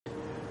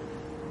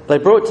They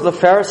brought to the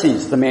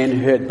Pharisees the man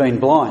who had been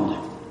blind.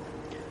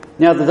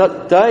 Now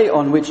the day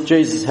on which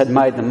Jesus had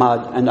made the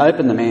mud and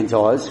opened the man's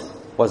eyes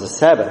was a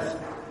Sabbath.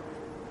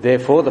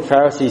 Therefore the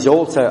Pharisees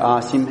also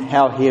asked him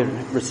how he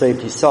had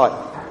received his sight.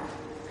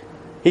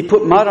 He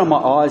put mud on my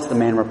eyes, the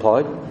man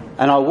replied,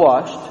 and I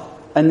washed,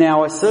 and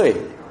now I see.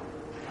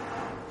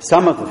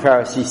 Some of the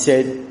Pharisees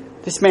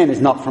said, this man is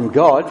not from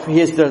God, for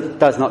he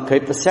does not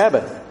keep the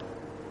Sabbath.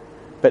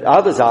 But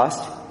others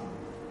asked,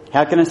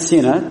 how can a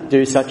sinner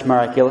do such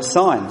miraculous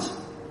signs?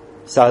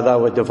 So they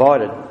were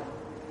divided.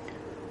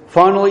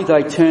 Finally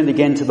they turned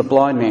again to the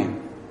blind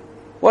man.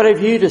 What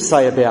have you to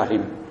say about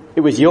him? It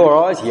was your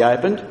eyes he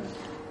opened.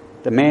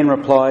 The man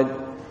replied,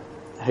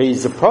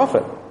 he's a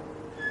prophet.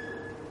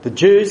 The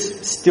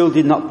Jews still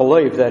did not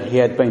believe that he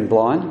had been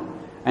blind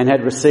and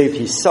had received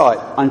his sight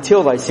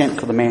until they sent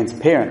for the man's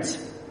parents.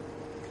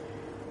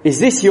 Is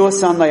this your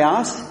son, they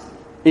asked?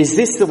 Is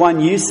this the one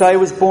you say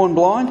was born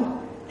blind?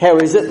 How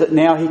is it that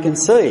now he can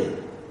see?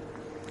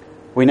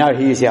 We know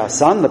he is our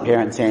son, the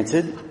parents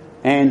answered,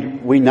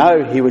 and we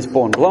know he was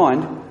born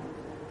blind,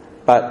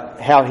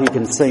 but how he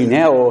can see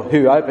now or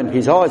who opened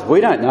his eyes,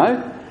 we don't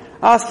know.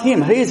 Ask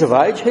him, he is of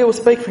age, he will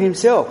speak for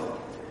himself.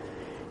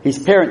 His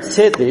parents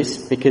said this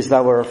because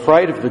they were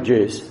afraid of the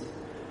Jews,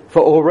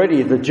 for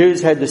already the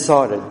Jews had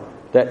decided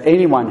that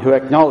anyone who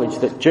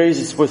acknowledged that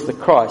Jesus was the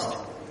Christ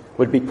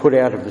would be put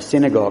out of the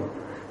synagogue.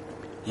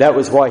 That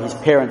was why his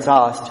parents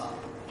asked,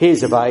 he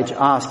is of age,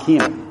 ask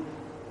him.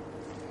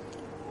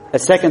 A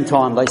second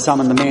time they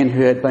summoned the man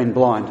who had been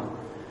blind.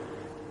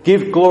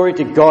 Give glory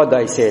to God,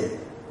 they said.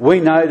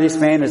 We know this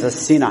man is a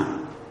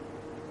sinner.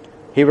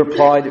 He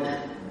replied,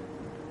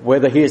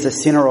 whether he is a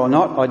sinner or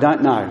not, I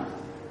don't know.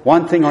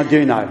 One thing I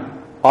do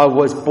know, I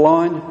was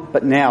blind,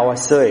 but now I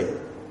see.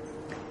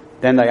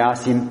 Then they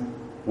asked him,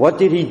 what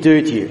did he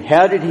do to you?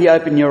 How did he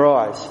open your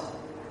eyes?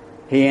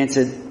 He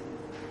answered,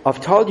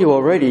 I've told you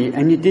already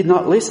and you did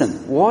not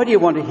listen. Why do you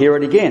want to hear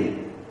it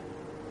again?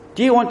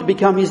 Do you want to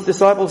become his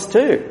disciples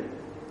too?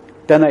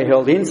 Then they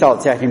hurled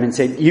insults at him and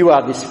said, you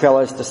are this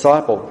fellow's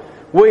disciple.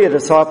 We are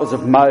disciples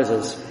of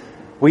Moses.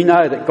 We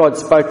know that God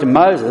spoke to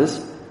Moses,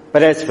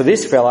 but as for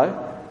this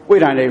fellow, we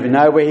don't even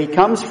know where he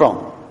comes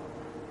from.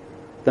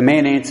 The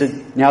man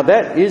answered, now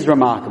that is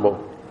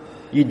remarkable.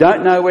 You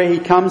don't know where he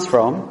comes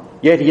from,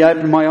 yet he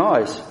opened my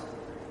eyes.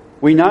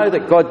 We know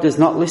that God does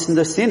not listen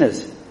to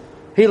sinners.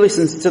 He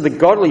listens to the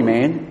godly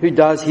man who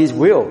does his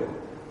will.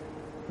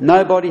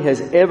 Nobody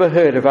has ever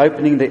heard of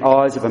opening the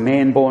eyes of a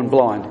man born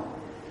blind.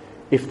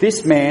 If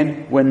this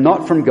man were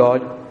not from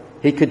God,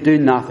 he could do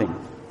nothing.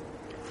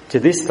 To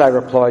this they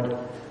replied,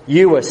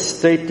 you were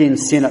steeped in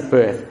sin at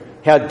birth.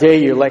 How dare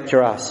you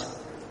lecture us?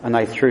 And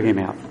they threw him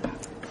out.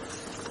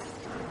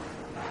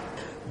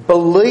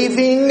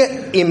 Believing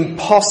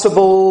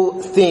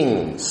impossible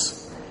things.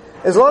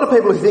 There's a lot of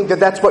people who think that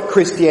that's what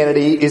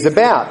Christianity is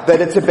about,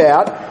 that it's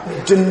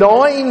about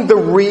denying the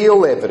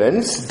real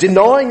evidence,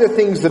 denying the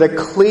things that are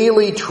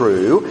clearly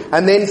true,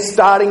 and then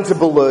starting to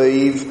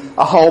believe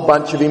a whole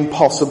bunch of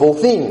impossible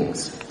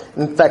things.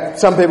 In fact,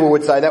 some people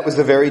would say that was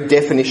the very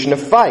definition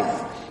of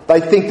faith. They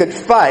think that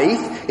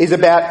faith is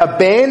about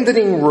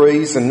abandoning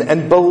reason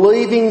and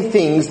believing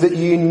things that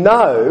you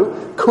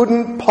know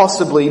couldn't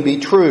possibly be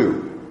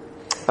true.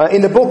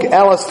 In the book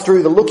Alice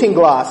Through the Looking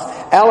Glass,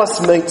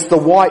 Alice meets the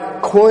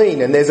White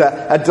Queen, and there's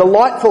a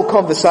delightful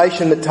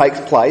conversation that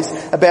takes place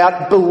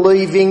about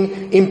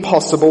believing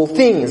impossible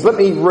things. Let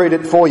me read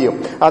it for you.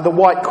 The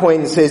White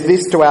Queen says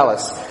this to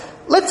Alice.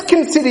 Let's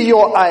consider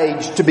your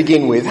age to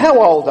begin with. How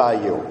old are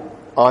you?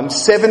 I'm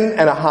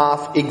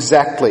 7.5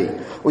 exactly.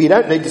 Well, you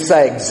don't need to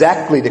say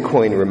exactly, the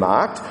Queen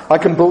remarked. I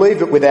can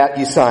believe it without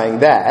you saying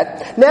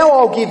that. Now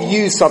I'll give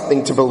you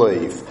something to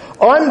believe.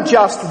 I'm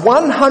just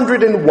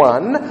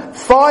 101,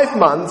 5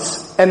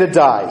 months and a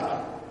day.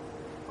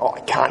 Oh,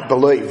 I can't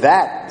believe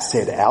that,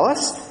 said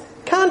Alice.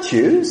 Can't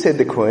you? Said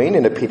the Queen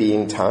in a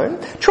pitying tone.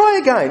 Try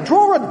again.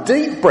 Draw a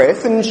deep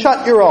breath and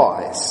shut your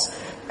eyes.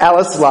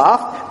 Alice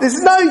laughed.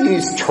 There's no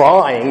use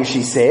trying,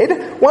 she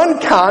said. One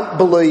can't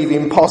believe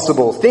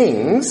impossible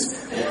things.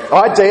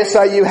 I dare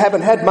say you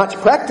haven't had much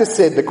practice,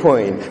 said the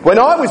Queen. When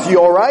I was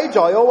your age,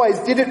 I always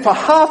did it for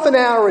half an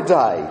hour a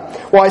day.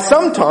 Why,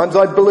 sometimes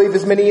I'd believe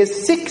as many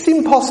as 6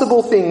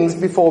 impossible things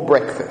before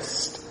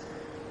breakfast.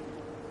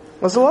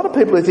 There's a lot of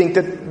people who think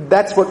that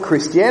that's what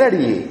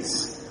Christianity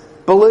is,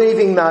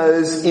 believing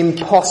those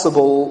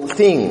impossible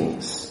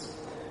things.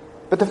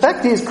 But the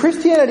fact is,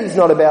 Christianity is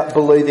not about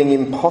believing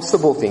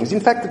impossible things. In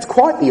fact, it's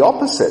quite the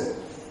opposite.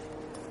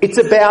 It's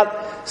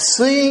about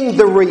seeing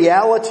the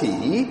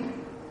reality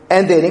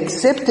and then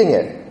accepting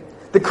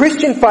it. The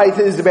Christian faith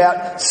is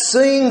about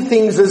seeing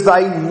things as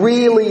they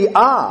really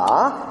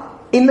are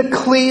in the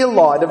clear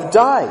light of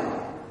day.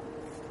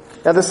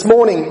 Now this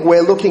morning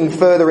we're looking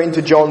further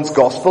into John's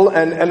Gospel,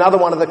 and another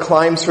one of the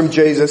claims from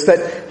Jesus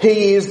that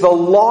he is the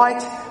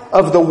light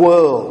of the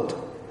world.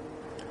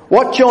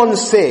 What John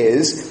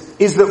says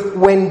is that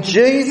when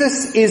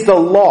Jesus is the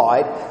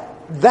light,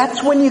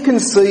 that's when you can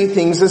see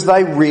things as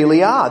they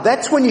really are.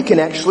 That's when you can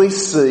actually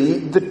see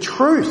the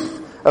truth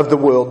of the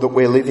world that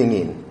we're living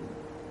in.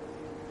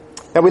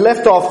 Now, we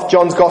left off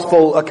John's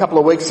Gospel a couple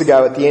of weeks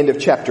ago at the end of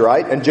chapter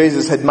 8, and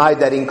Jesus had made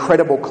that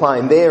incredible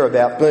claim there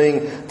about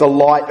being the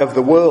light of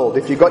the world.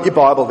 If you've got your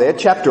Bible there,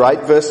 chapter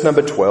 8, verse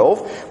number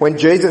 12, when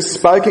Jesus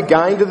spoke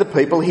again to the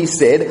people, he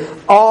said,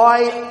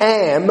 "I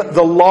am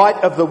the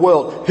light of the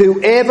world.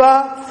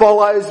 Whoever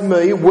follows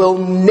me will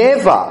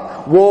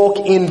never walk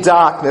in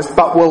darkness,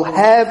 but will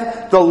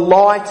have the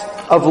light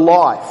of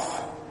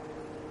life."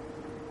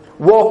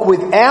 Walk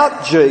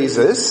without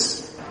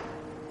Jesus,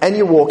 and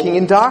you're walking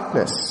in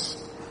darkness.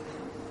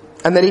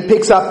 And then he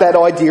picks up that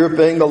idea of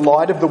being the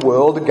light of the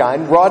world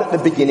again right at the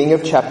beginning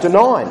of chapter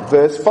 9,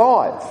 verse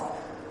 5.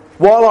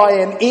 "While I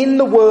am in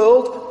the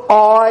world,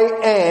 I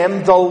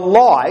am the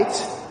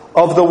light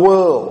of the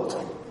world."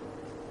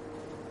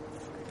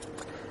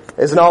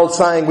 There's an old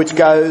saying which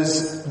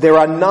goes, "There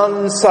are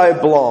none so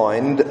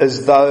blind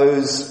as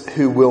those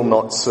who will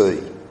not see."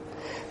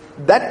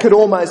 That could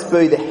almost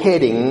be the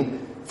heading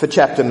for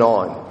chapter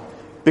 9,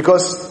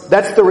 because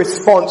that's the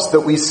response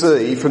that we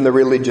see from the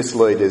religious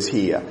leaders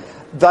here.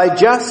 They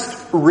just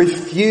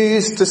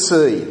refuse to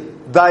see.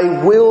 They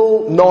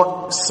will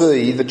not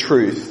see the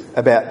truth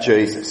about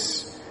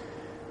Jesus.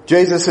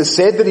 Jesus has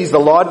said that he's the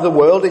light of the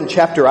world in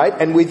chapter 8,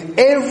 and with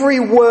every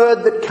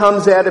word that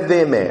comes out of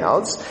their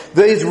mouths,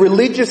 these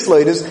religious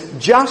leaders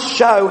just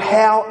show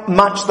how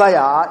much they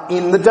are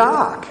in the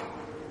dark.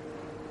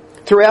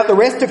 Throughout the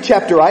rest of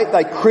chapter 8,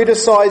 they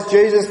criticise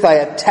Jesus, they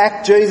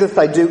attack Jesus,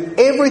 they do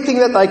everything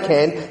that they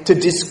can to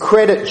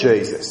discredit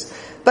Jesus.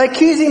 They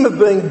accuse him of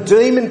being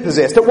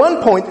demon-possessed. At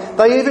one point,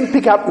 they even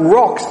pick up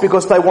rocks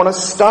because they want to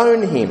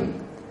stone him.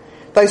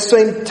 They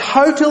seem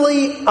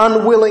totally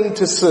unwilling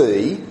to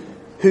see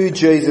who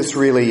Jesus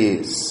really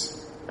is.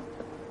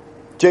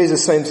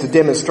 Jesus seems to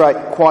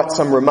demonstrate quite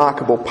some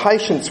remarkable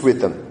patience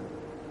with them.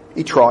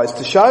 He tries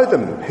to show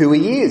them who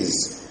he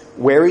is,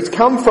 where he's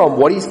come from,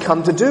 what he's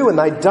come to do, and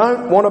they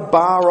don't want a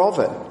bar of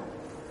it.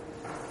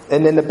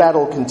 And then the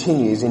battle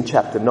continues in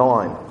chapter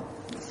 9.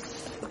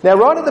 Now,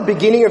 right at the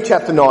beginning of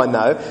chapter 9,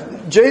 though,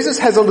 Jesus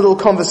has a little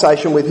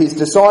conversation with his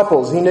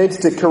disciples. He needs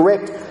to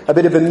correct a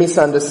bit of a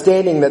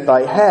misunderstanding that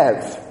they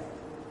have.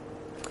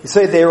 You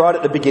see there right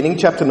at the beginning,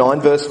 chapter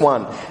 9, verse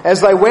 1.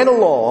 "As they went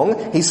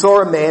along, he saw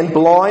a man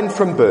blind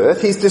from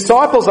birth. His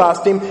disciples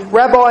asked him,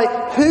 'Rabbi,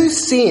 who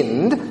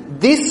sinned,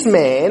 this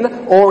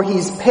man or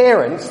his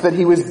parents, that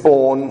he was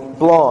born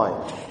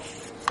blind?'"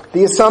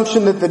 The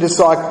assumption that the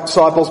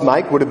disciples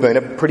make would have been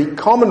a pretty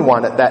common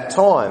one at that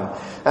time.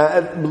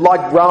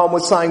 Like Rowan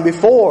was saying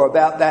before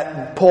about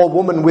that poor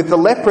woman with the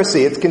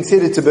leprosy, it's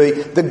considered to be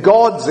the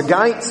gods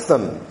against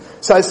them.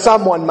 So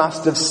someone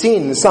must have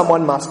sinned,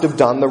 someone must have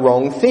done the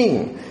wrong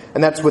thing.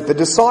 And that's what the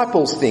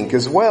disciples think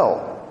as well.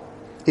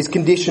 His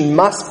condition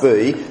must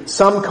be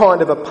some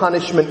kind of a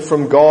punishment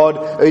from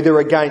God, either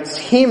against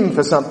him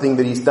for something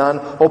that he's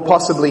done, or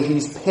possibly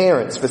his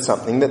parents for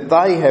something that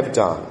they have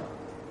done.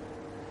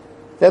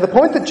 Now, the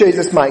point that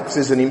Jesus makes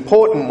is an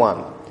important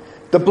one.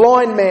 The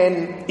blind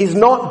man is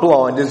not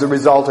blind as a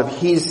result of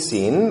his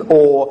sin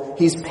or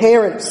his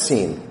parents'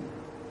 sin.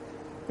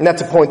 And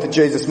that's a point that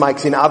Jesus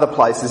makes in other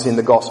places in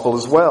the gospel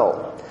as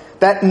well.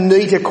 That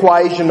neat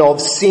equation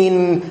of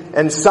sin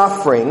and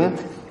suffering,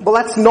 well,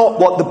 that's not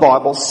what the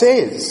Bible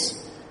says.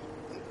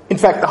 In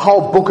fact, the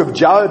whole book of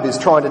Job is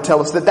trying to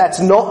tell us that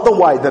that's not the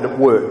way that it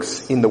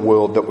works in the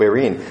world that we're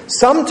in.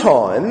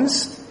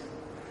 Sometimes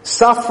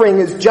suffering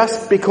is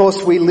just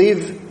because we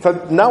live, for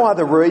no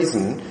other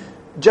reason,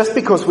 just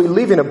because we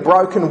live in a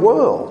broken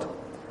world,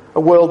 a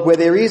world where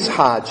there is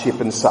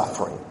hardship and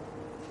suffering.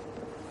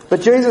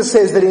 But Jesus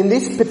says that in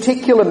this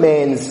particular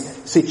man's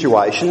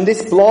situation,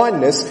 this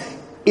blindness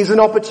is an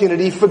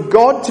opportunity for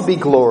God to be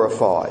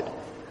glorified,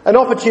 an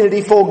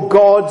opportunity for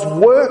God's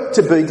work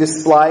to be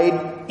displayed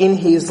in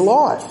his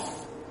life.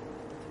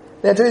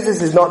 Now,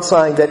 Jesus is not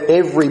saying that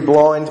every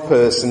blind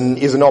person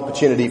is an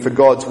opportunity for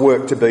God's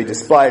work to be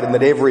displayed and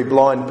that every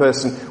blind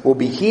person will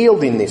be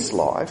healed in this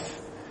life.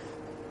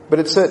 But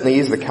it certainly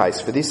is the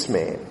case for this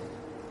man.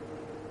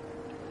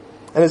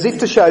 And as if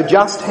to show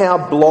just how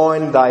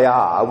blind they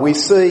are, we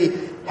see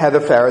how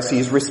the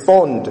Pharisees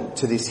respond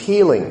to this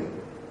healing.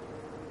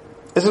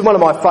 This is one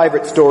of my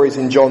favourite stories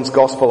in John's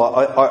Gospel.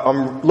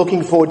 I'm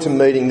looking forward to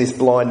meeting this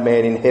blind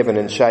man in heaven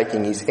and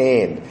shaking his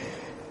hand.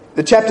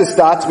 The chapter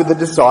starts with the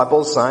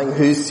disciples saying,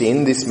 who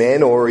sinned, this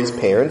man or his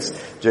parents?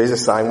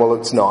 Jesus saying, well,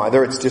 it's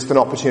neither. It's just an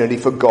opportunity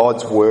for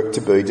God's work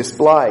to be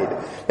displayed.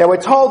 Now, we're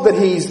told that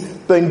he's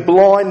been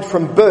blind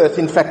from birth.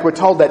 In fact, we're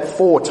told that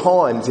 4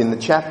 times in the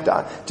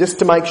chapter, just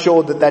to make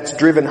sure that that's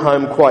driven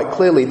home quite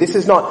clearly. This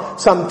is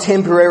not some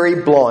temporary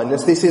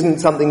blindness. This isn't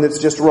something that's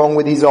just wrong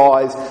with his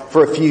eyes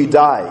for a few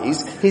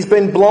days. He's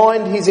been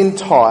blind his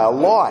entire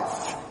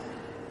life.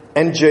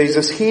 And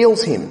Jesus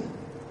heals him,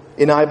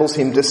 enables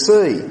him to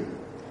see.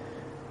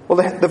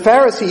 Well, the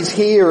Pharisees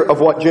hear of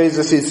what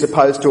Jesus is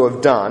supposed to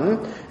have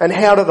done, and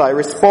how do they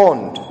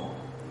respond?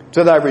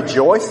 Do they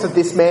rejoice that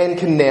this man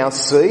can now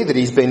see, that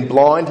he's been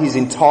blind his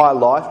entire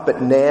life but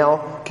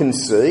now can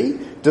see?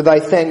 Do they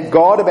thank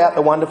God about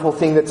the wonderful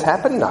thing that's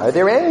happened? No,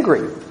 they're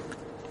angry.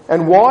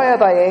 And why are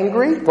they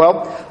angry?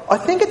 Well, I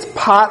think it's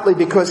partly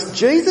because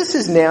Jesus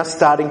is now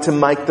starting to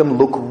make them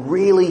look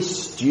really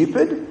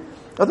stupid.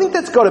 I think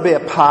that's got to be a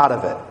part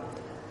of it.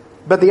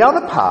 But the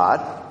other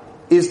part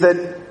is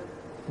that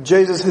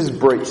Jesus has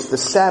breached the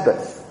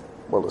Sabbath.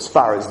 Well, as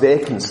far as they're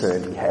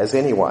concerned, he has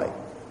anyway.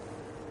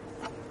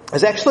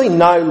 There's actually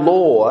no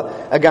law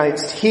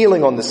against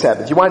healing on the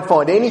Sabbath. You won't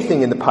find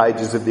anything in the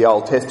pages of the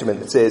Old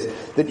Testament that says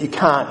that you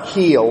can't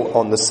heal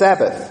on the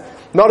Sabbath.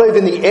 Not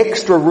even the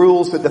extra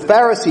rules that the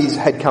Pharisees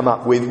had come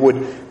up with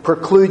would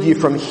preclude you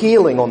from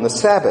healing on the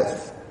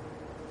Sabbath.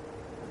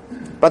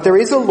 But there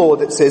is a law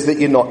that says that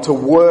you're not to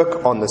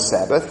work on the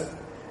Sabbath,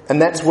 and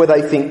that's where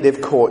they think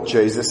they've caught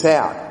Jesus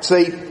out.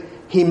 See,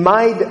 he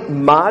made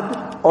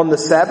mud on the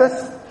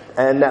Sabbath,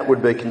 and that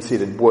would be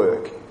considered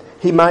work.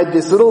 He made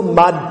this little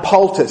mud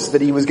poultice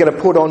that he was going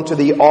to put onto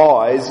the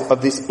eyes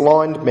of this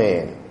blind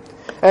man.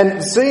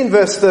 And see in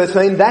verse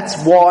 13,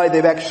 that's why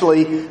they've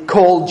actually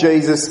called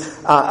Jesus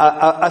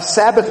a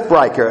Sabbath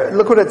breaker.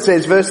 Look what it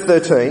says, verse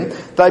 13.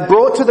 They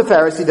brought to the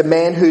Pharisee the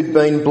man who'd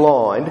been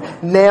blind.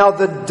 Now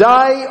the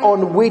day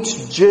on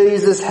which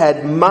Jesus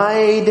had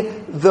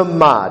made the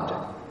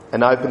mud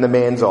and opened the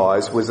man's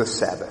eyes was a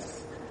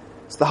Sabbath.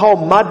 It's the whole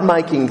mud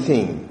making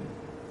thing.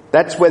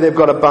 That's where they've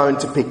got a bone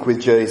to pick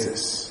with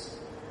Jesus.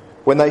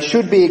 When they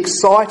should be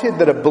excited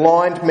that a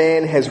blind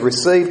man has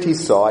received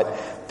his sight,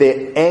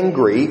 they're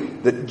angry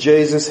that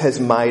Jesus has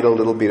made a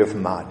little bit of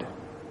mud.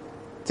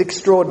 It's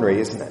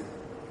extraordinary, isn't it?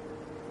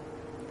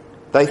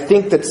 They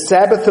think that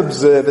Sabbath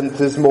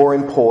observance is more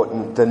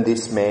important than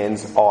this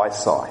man's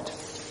eyesight.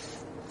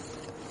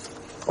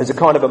 There's a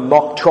kind of a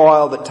mock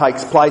trial that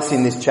takes place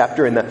in this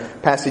chapter in the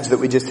passage that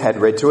we just had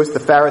read to us. The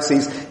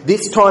Pharisees,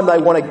 this time they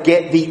want to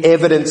get the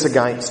evidence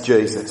against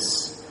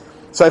Jesus.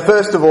 So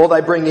first of all,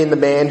 they bring in the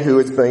man who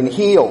has been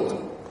healed.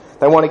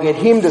 They want to get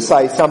him to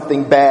say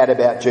something bad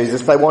about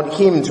Jesus. They want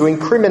him to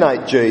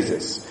incriminate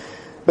Jesus.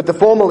 But the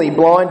formerly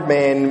blind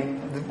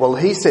man, well,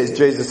 he says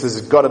Jesus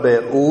has got to be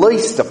at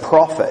least a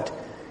prophet.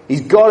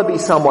 He's got to be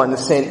someone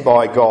sent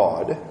by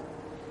God.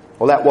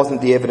 Well, that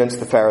wasn't the evidence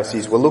the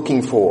Pharisees were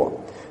looking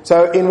for.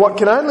 So in what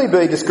can only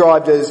be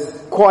described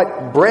as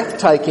quite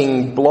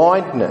breathtaking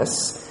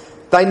blindness,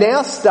 they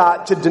now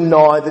start to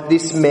deny that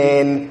this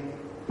man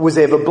was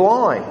ever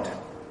blind.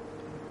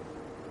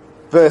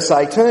 Verse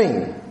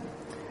 18.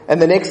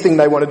 And the next thing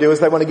they want to do is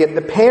they want to get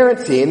the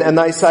parents in and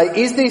they say,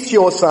 is this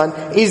your son?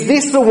 Is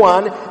this the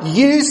one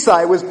you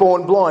say was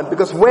born blind?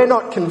 Because we're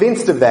not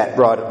convinced of that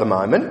right at the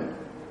moment.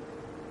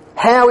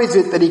 How is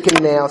it that he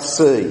can now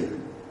see?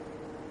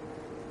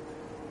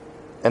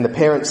 And the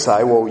parents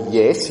say, well,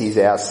 yes, he's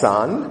our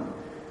son.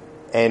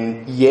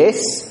 And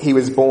yes, he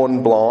was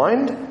born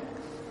blind.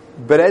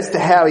 But as to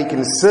how he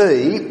can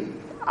see,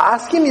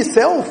 ask him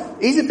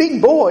yourself. He's a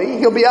big boy.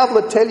 He'll be able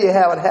to tell you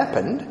how it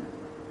happened.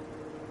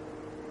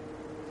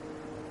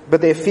 But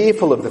they're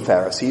fearful of the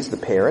Pharisees, the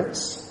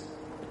parents.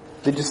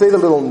 Did you see the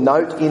little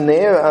note in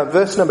there?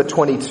 Verse number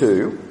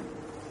 22.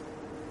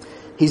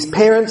 His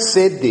parents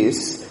said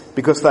this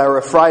because they were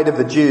afraid of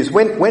the Jews.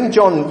 When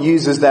John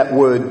uses that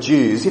word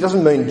Jews, he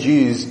doesn't mean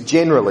Jews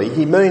generally.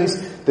 He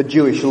means the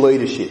Jewish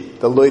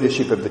leadership, the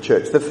leadership of the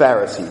church. The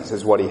Pharisees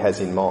is what he has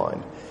in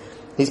mind.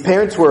 His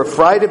parents were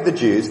afraid of the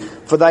Jews,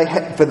 for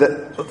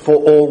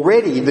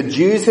already the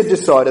Jews had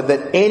decided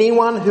that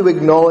anyone who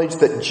acknowledged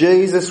that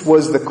Jesus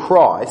was the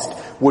Christ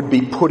would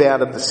be put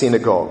out of the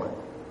synagogue.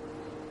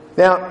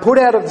 Now, put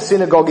out of the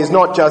synagogue is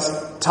not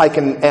just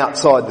taken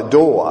outside the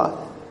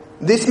door.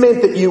 This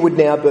meant that you would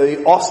now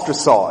be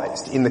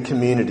ostracised in the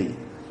community.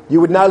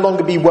 You would no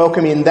longer be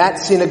welcome in that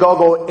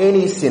synagogue or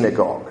any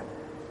synagogue.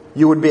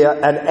 You would be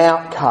an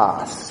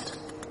outcast.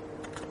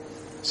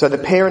 So the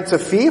parents are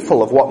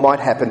fearful of what might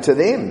happen to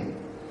them.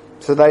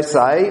 So they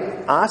say,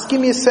 ask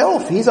him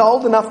yourself. He's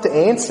old enough to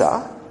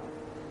answer.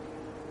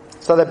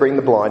 So they bring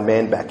the blind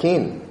man back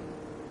in.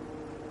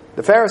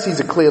 The Pharisees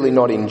are clearly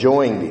not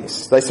enjoying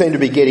this. They seem to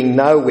be getting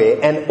nowhere,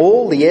 and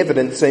all the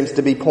evidence seems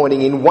to be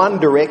pointing in one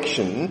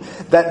direction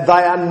that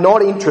they are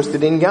not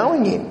interested in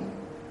going in.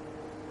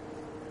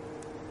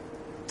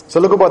 So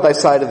look at what they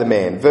say to the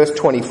man. Verse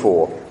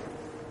 24.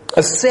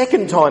 A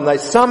second time they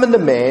summoned the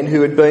man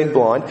who had been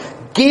blind.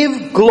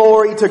 Give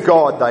glory to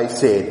God, they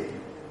said.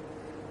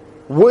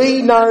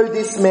 We know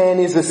this man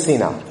is a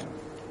sinner.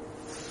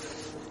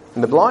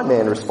 And the blind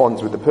man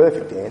responds with the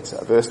perfect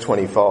answer. Verse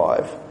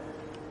 25.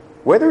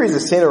 Whether he's a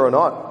sinner or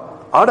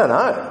not, I don't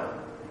know.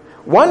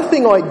 One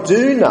thing I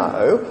do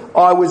know,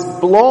 I was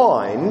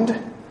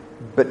blind,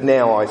 but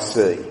now I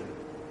see.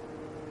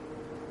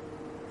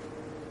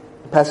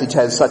 The passage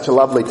has such a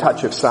lovely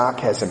touch of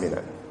sarcasm in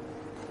it.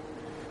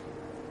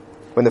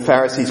 When the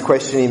Pharisees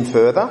question him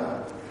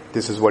further,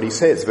 this is what he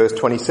says, verse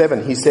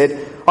 27. He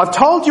said, I've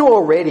told you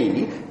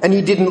already and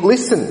you didn't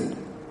listen.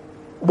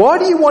 Why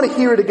do you want to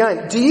hear it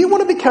again? Do you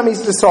want to become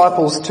his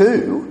disciples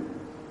too?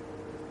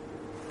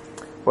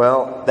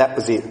 Well, that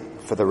was it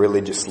for the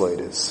religious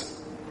leaders.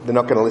 They're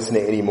not going to listen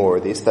to any more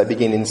of this. They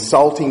begin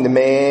insulting the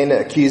man,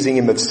 accusing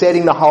him of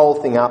setting the whole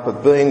thing up,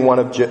 of being one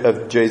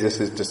of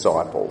Jesus'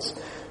 disciples.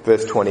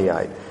 Verse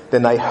 28.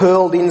 Then they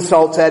hurled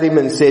insults at him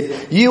and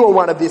said, "You are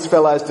one of this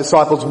fellow's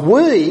disciples.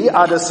 We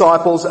are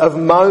disciples of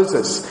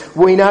Moses.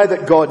 We know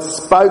that God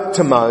spoke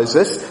to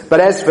Moses, but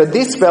as for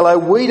this fellow,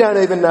 we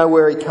don't even know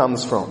where he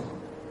comes from."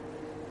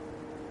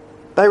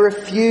 They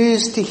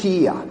refused to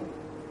hear.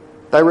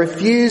 They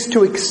refused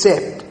to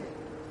accept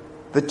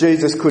that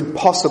Jesus could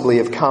possibly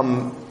have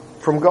come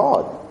from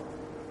God.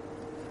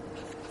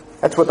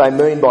 That's what they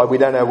mean by we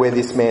don't know where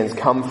this man's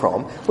come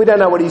from. We don't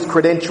know what his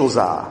credentials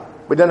are.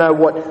 We don't know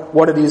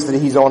what it is that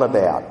he's on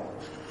about.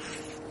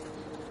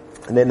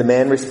 And then the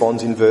man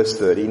responds in verse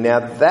 30,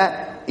 "Now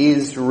that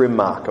is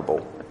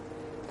remarkable.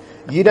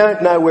 You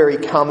don't know where he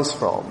comes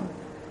from,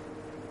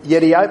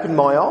 yet he opened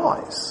my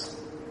eyes."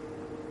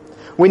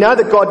 We know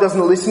that God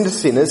doesn't listen to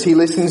sinners. He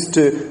listens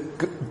to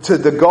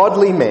the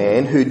godly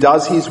man who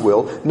does his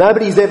will.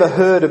 Nobody's ever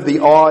heard of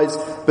the eyes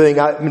being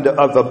opened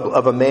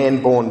of a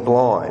man born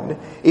blind.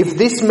 If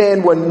this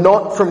man were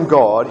not from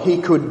God, he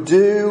could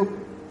do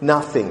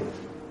nothing.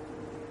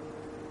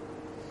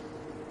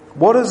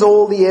 What does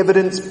all the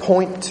evidence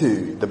point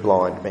to, the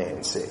blind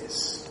man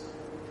says?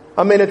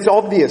 I mean, it's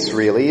obvious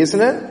really, isn't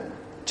it?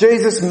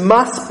 Jesus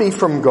must be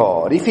from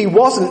God. If he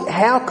wasn't,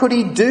 how could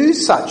he do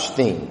such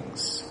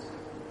things?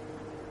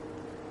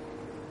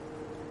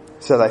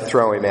 So they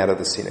throw him out of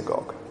the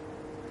synagogue.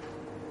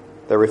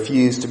 They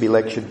refuse to be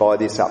lectured by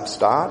this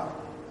upstart.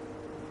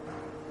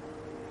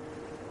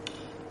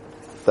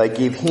 They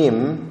give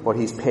him what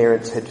his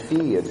parents had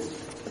feared.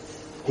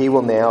 He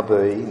will now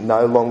be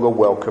no longer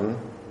welcome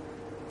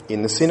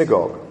in the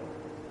synagogue.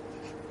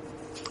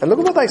 And look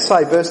at what they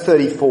say, verse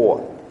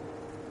 34.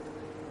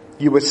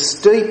 "You were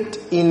steeped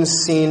in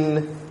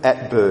sin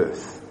at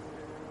birth."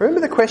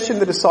 Remember the question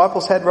the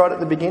disciples had right at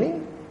the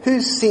beginning?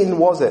 Whose sin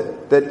was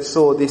it that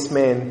saw this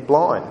man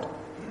blind?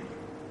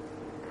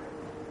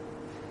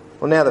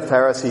 Well, now the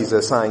Pharisees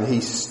are saying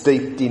he's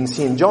steeped in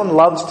sin. John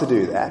loves to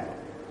do that.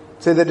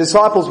 So the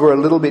disciples were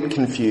a little bit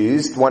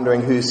confused,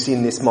 wondering whose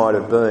sin this might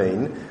have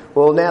been.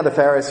 Well, now the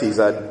Pharisees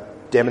are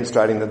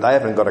demonstrating that they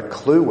haven't got a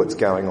clue what's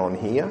going on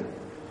here,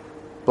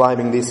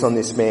 blaming this on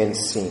this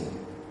man's sin.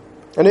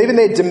 And even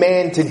their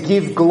demand to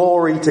give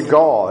glory to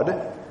God,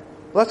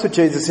 well, that's what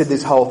Jesus said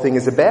this whole thing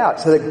is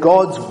about, so that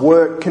God's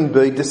work can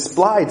be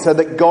displayed, so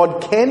that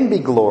God can be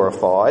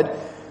glorified,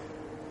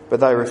 but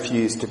they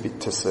refuse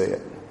to see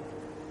it.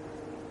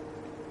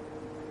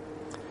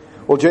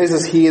 Well,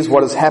 Jesus hears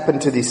what has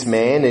happened to this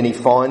man and he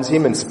finds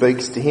him and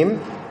speaks to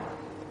him.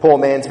 Poor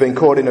man's been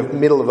caught in the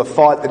middle of a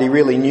fight that he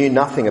really knew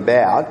nothing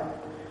about.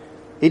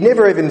 He'd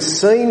never even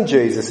seen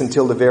Jesus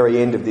until the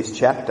very end of this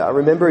chapter.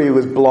 Remember, he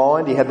was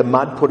blind, he had the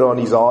mud put on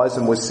his eyes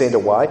and was sent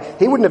away.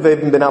 He wouldn't have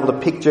even been able to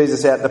pick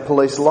Jesus out in the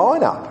police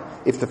lineup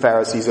if the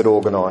Pharisees had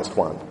organised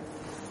one.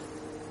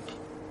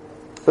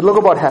 But look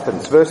at what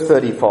happens. Verse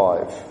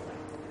 35.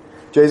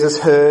 Jesus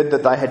heard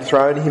that they had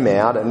thrown him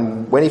out,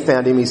 and when he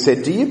found him, he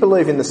said, "Do you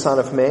believe in the Son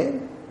of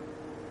Man?"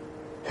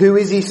 "Who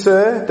is he,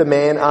 sir?" the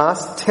man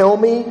asked. "Tell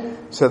me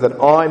so that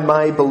I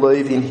may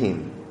believe in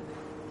him."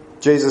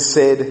 Jesus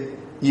said,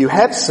 "You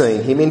have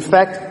seen him. In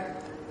fact,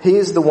 he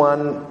is the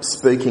one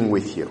speaking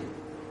with you."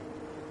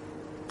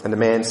 And the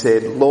man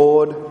said,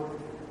 "Lord,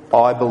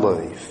 I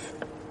believe."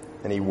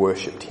 And he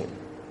worshipped him.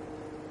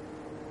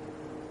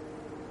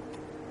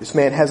 This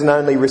man hasn't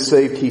only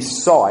received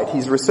his sight,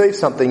 he's received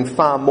something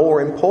far more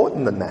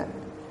important than that.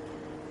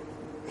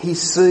 He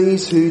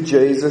sees who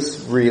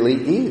Jesus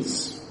really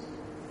is.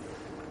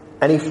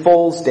 And he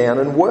falls down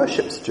and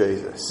worships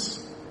Jesus.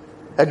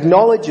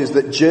 Acknowledges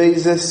that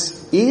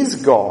Jesus is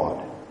God.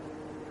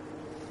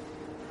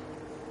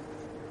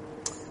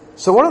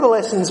 So what are the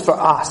lessons for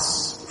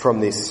us from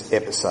this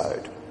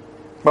episode?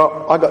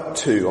 Well, I got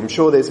two. I'm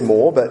sure there's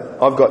more, but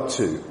I've got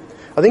two.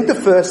 I think the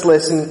first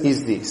lesson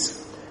is this.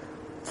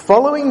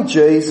 Following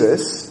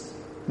Jesus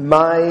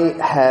may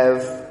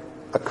have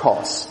a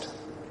cost.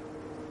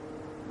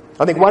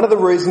 I think one of the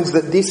reasons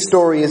that this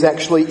story is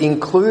actually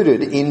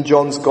included in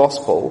John's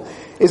Gospel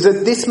is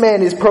that this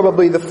man is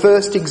probably the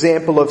first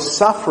example of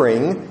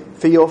suffering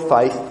for your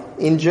faith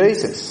in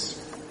Jesus.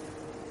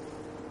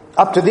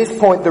 Up to this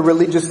point, the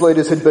religious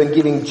leaders had been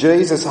giving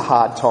Jesus a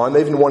hard time,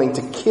 even wanting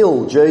to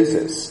kill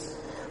Jesus.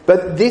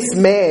 But this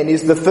man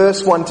is the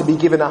first one to be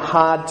given a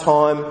hard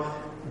time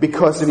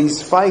because of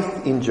his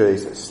faith in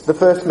Jesus. The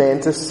first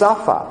man to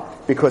suffer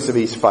because of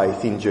his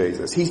faith in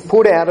Jesus. He's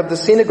put out of the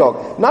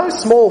synagogue. No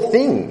small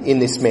thing in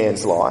this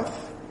man's life.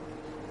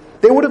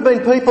 There would have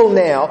been people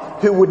now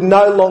who would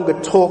no longer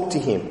talk to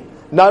him,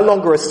 no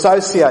longer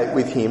associate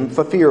with him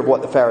for fear of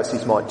what the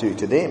Pharisees might do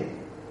to them.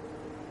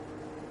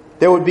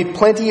 There would be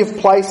plenty of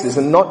places,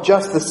 and not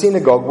just the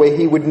synagogue, where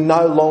he would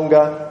no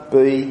longer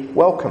be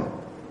welcome.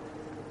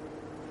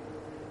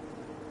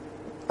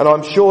 And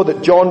I'm sure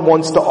that John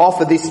wants to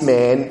offer this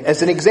man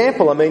as an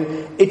example. I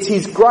mean, it's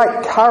his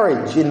great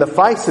courage in the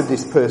face of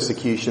this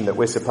persecution that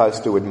we're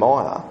supposed to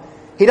admire.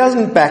 He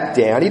doesn't back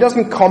down, he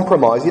doesn't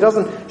compromise, he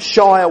doesn't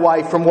shy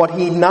away from what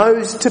he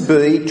knows to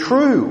be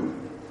true.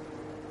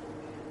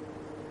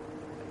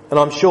 And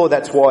I'm sure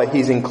that's why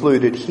he's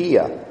included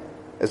here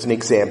as an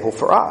example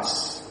for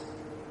us.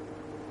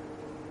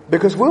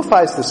 Because we'll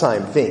face the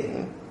same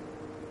thing.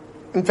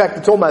 In fact,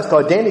 it's almost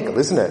identical,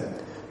 isn't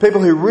it?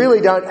 People who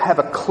really don't have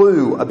a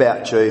clue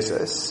about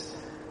Jesus,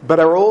 but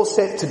are all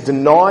set to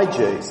deny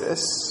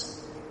Jesus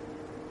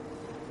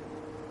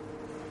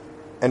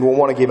and will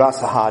want to give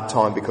us a hard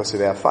time because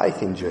of our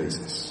faith in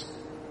Jesus.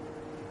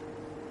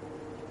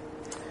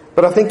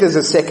 But I think there's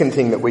a second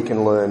thing that we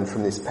can learn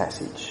from this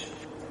passage.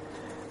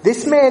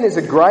 This man is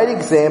a great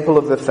example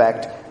of the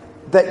fact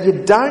that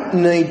you don't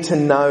need to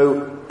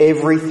know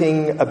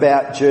everything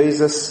about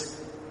Jesus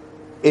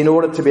in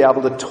order to be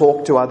able to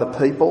talk to other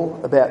people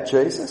about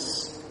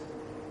Jesus.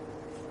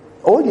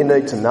 All you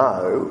need to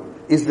know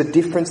is the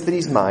difference that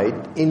he's made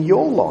in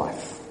your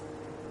life.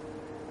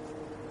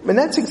 I mean,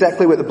 that's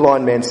exactly what the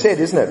blind man said,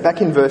 isn't it?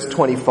 Back in verse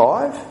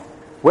 25.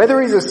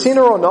 Whether he's a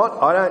sinner or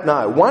not, I don't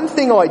know. One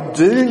thing I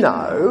do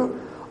know,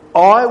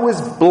 I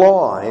was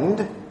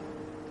blind,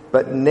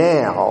 but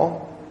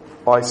now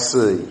I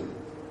see.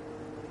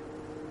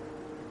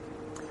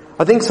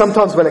 I think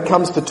sometimes when it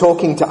comes to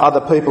talking to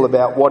other people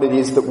about what it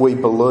is that we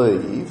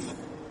believe,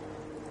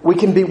 we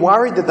can be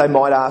worried that they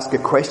might ask a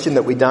question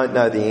that we don't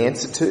know the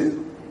answer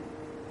to.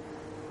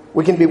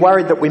 We can be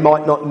worried that we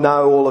might not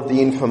know all of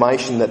the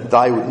information that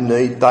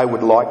they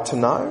would like to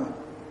know.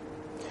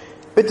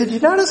 But did you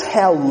notice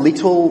how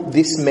little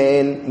this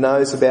man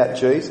knows about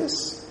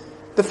Jesus?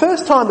 The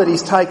first time that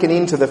he's taken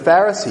into the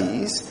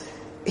Pharisees,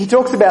 he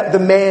talks about the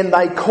man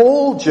they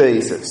call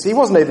Jesus. He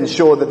wasn't even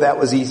sure that that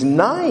was his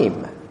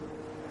name.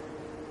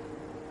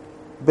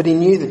 But he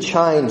knew the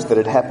change that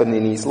had happened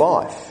in his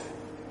life.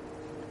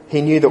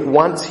 He knew that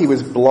once he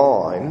was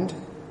blind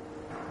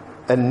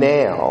and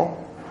now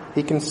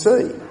he can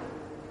see.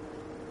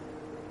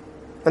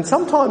 And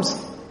sometimes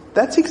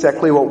that's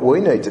exactly what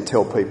we need to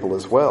tell people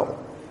as well.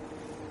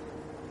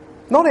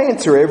 Not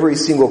answer every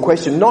single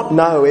question, not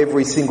know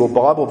every single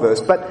Bible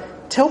verse,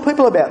 but tell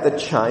people about the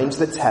change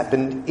that's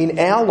happened in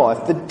our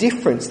life, the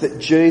difference that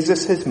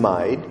Jesus has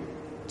made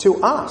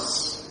to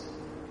us.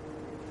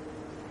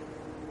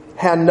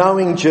 How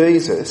knowing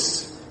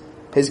Jesus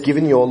has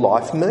given your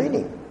life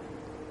meaning.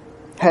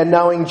 How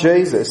knowing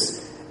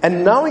Jesus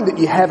and knowing that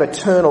you have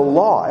eternal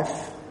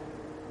life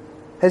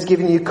has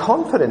given you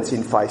confidence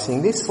in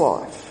facing this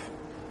life.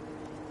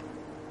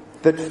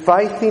 That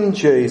faith in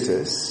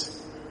Jesus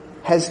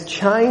has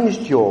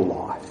changed your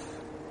life.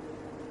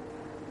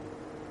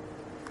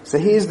 So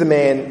here's the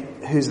man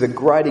who's the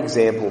great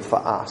example for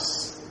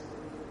us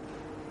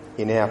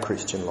in our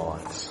Christian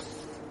lives.